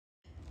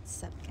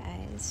What's up,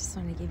 guys? Just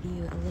want to give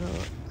you a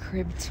little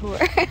crib tour.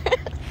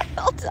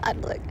 Hold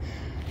on, look. Oh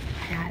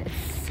my god,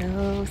 it's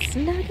so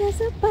snug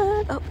as a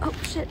bug. Oh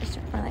shit, I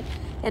struck my leg.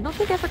 Yeah, don't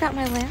think I forgot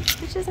my lamps,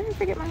 bitches. I didn't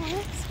forget my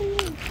lamps. What do you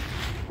mean?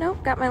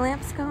 Nope, got my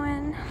lamps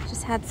going.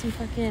 Just had some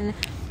fucking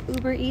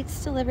Uber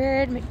Eats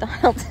delivered,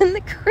 McDonald's in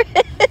the crib.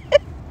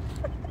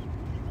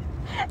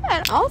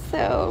 And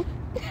also,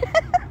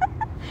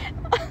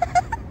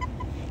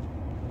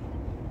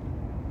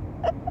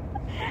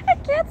 I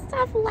can't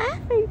stop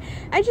laughing.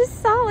 I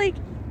just saw, like,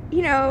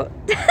 you know,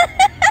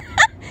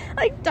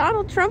 like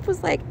Donald Trump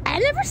was like, I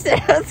never said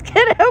I was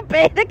gonna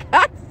obey the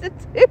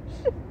Constitution.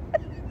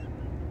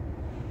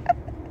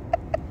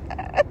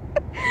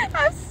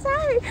 I'm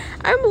sorry.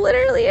 I'm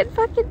literally in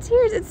fucking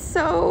tears. It's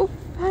so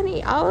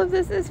funny. All of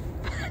this is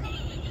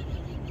funny.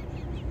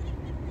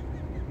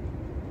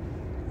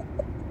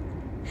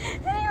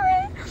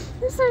 Anyway, I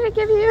just wanted to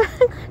give you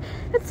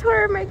a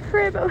tour of my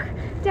crib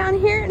down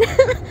here in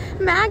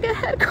MAGA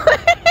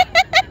headquarters.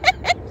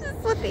 Just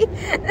what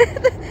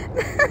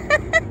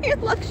your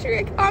luxury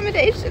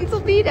accommodations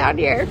will be down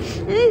here.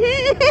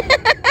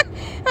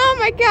 Oh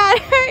my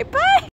god. All right, bye.